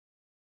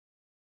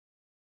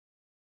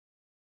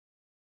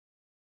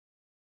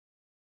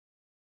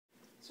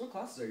So what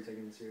classes are you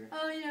taking this year?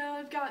 Oh, you know,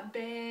 I've got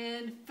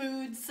band,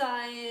 food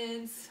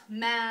science,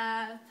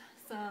 math,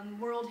 some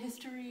world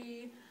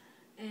history,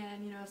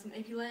 and, you know, some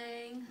AP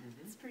Lang.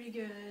 It's pretty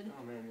good.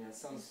 Oh man, yeah, it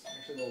sounds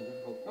actually a little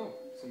difficult. Oh,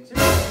 some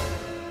material.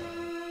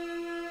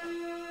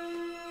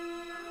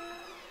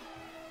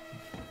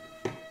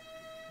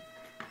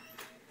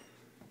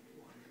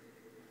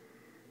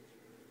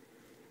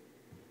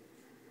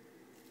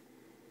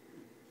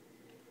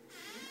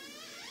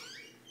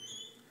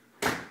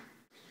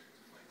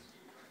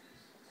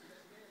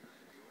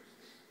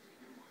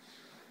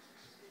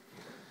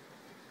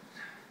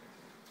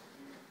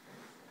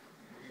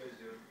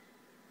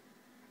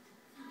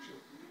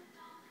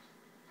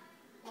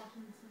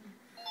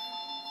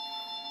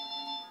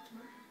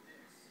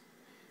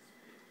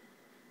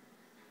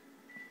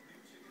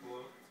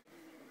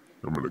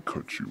 I'm gonna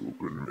cut you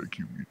open and make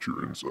you eat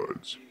your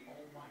insides. Oh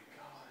my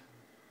god.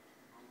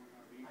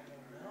 I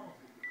don't know.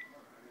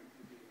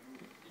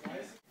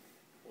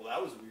 Well,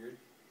 that was weird.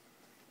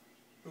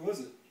 Who was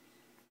it?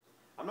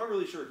 I'm not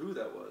really sure who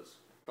that was.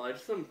 Probably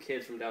just some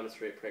kids from down the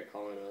street prank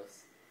calling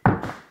us.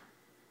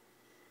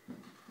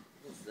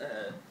 What's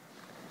that?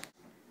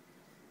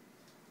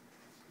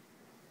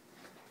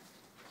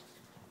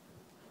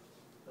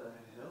 The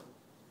hell?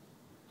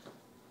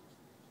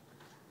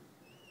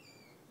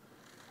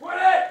 Quit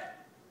it!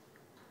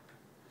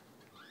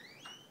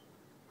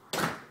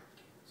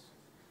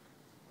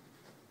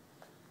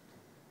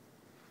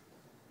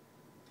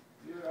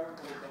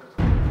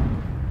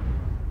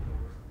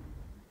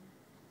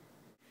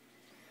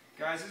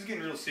 Guys, this is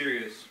getting real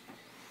serious.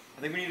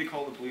 I think we need to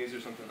call the police or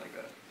something like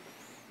that.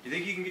 Do you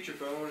think you can get your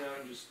phone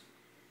out and just...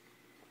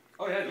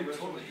 Oh yeah, dude,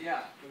 totally.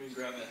 Yeah, let me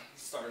grab it.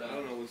 Start I out.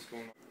 don't know what's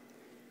going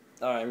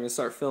on. Alright, I'm gonna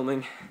start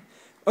filming.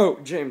 Oh,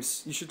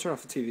 James, you should turn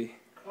off the TV.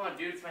 Come on,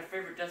 dude, it's my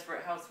favorite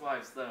Desperate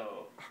Housewives,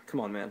 though.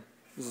 Come on, man.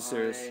 This is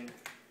serious. Fine.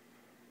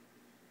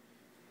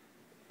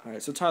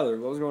 Alright, so Tyler,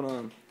 what was going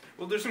on?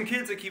 Well, there's some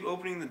kids that keep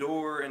opening the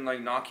door and like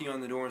knocking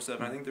on the door and stuff,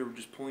 and I think they were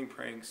just pulling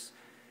pranks.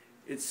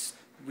 It's...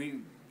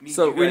 we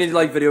need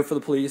like video for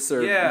the police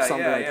or Yeah,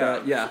 something yeah, like yeah.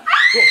 that. Yeah.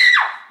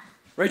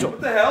 Rachel,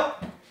 What the hell?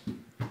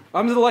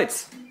 I'm to the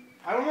lights.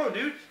 I don't know,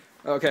 dude.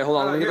 Okay, hold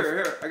on. Let me get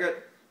Here, I got...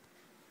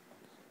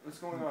 What's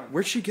going on?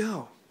 Where'd she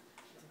go?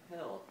 What the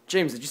hell?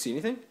 James, did you see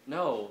anything?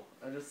 No,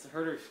 I just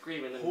heard her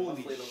scream and then Holy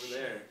hustling over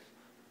there.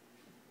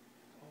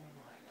 Oh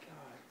my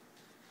god.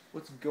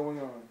 What's going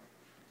on?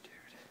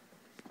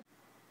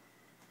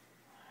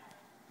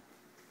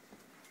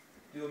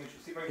 Dude, let me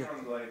see if I can turn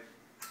on the light.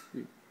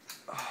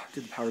 Oh,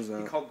 dude, the power's He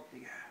out. called...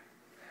 Yeah.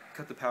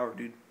 Cut the power,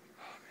 dude.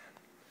 Oh, man.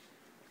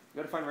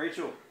 You gotta find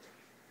Rachel.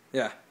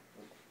 Yeah.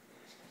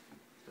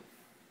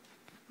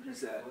 What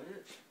is that?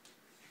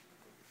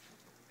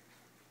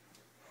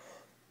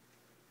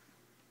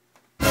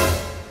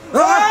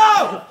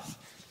 Oh!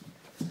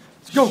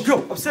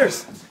 Go,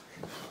 upstairs.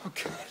 Oh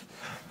god.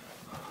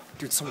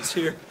 Dude, someone's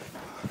here.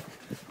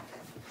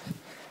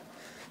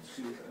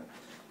 Oh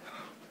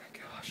my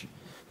gosh.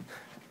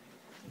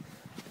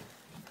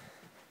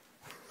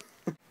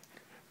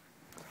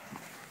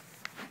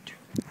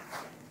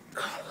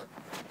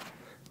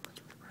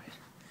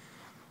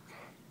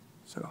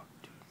 So,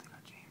 dude, they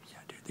got James. Yeah,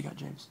 dude, they got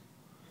James.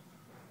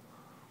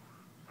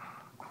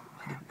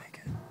 He didn't make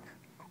it.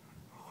 Oh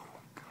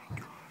my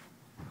god.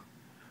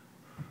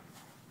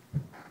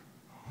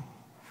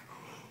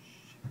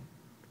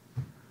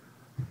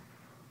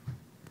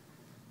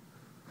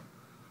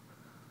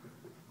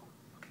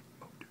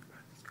 Oh, dude,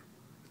 let's go.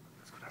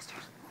 Let's go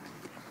downstairs.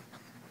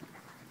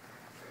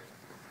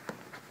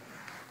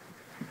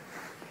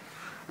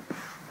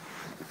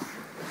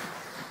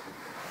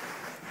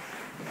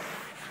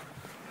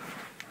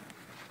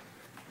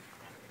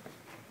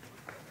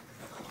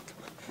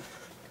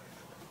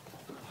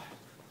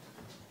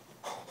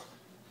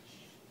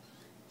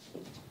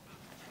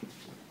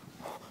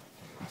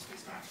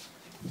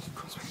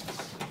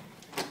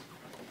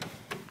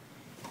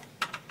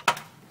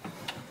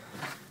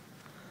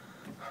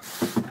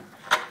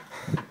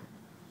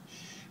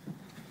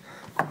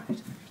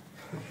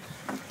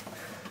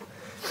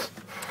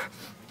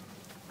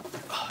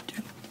 Oh,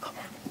 dude, come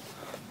on.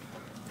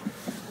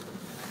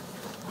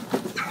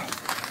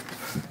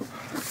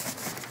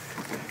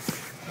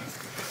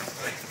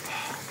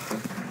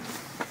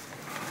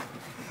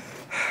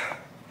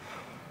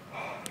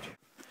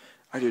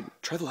 Alright, dude,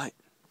 try the light.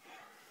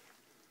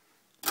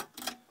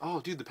 Oh,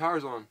 dude, the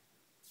power's on.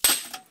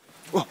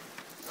 Whoa.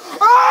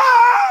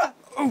 Ah!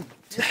 Oh!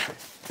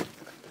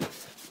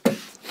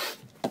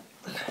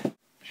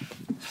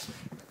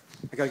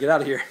 I gotta get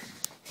out of here.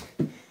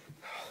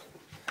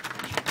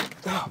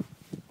 Oh.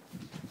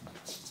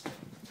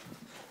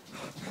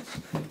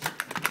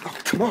 Oh,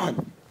 come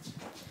on.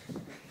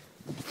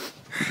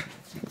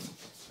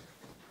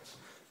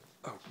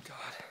 Oh,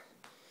 God.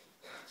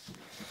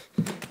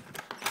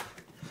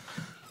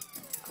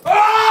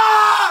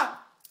 Ah!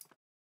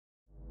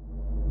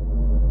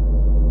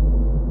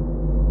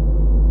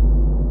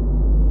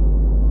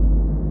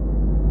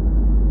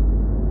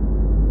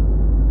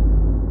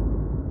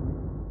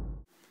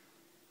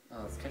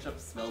 Let's catch up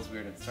to feels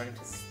weird. It's starting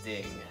to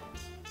sting.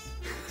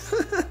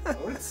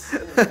 What's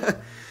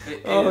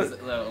It Oh, is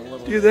though, a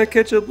little. Dude, that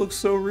ketchup looks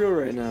so real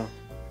right now.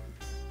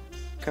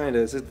 Kinda.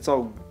 It's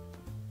all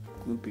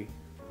gloopy.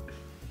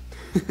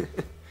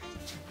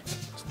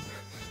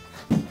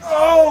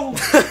 Oh!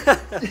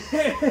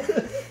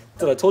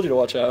 Dude, I told you to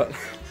watch out.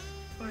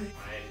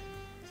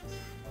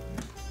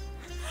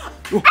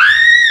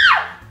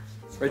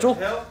 Rachel?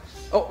 Hell?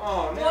 Oh.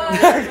 Oh no!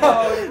 What?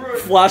 Oh, you ruined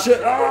it. Flash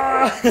it.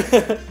 Ah!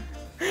 Then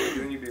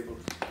you'd be able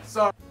to.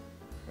 Sorry.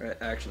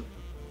 Alright, action.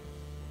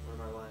 What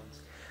are my lines?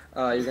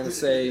 You're gonna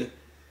say, I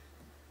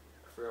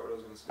forgot what I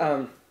was gonna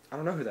say. I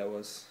don't know who that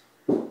was.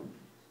 Oh,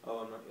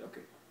 I'm not.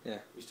 Okay. Yeah.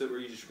 Were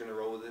you just gonna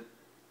roll with it?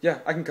 Yeah,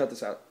 I can cut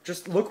this out.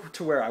 Just look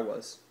to where I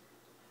was.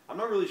 I'm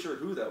not really sure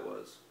who that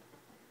was.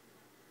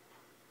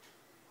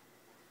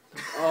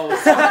 Oh,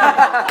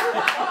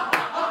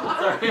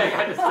 sorry, I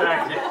got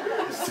distracted.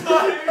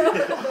 Sorry, I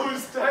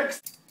was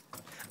texting.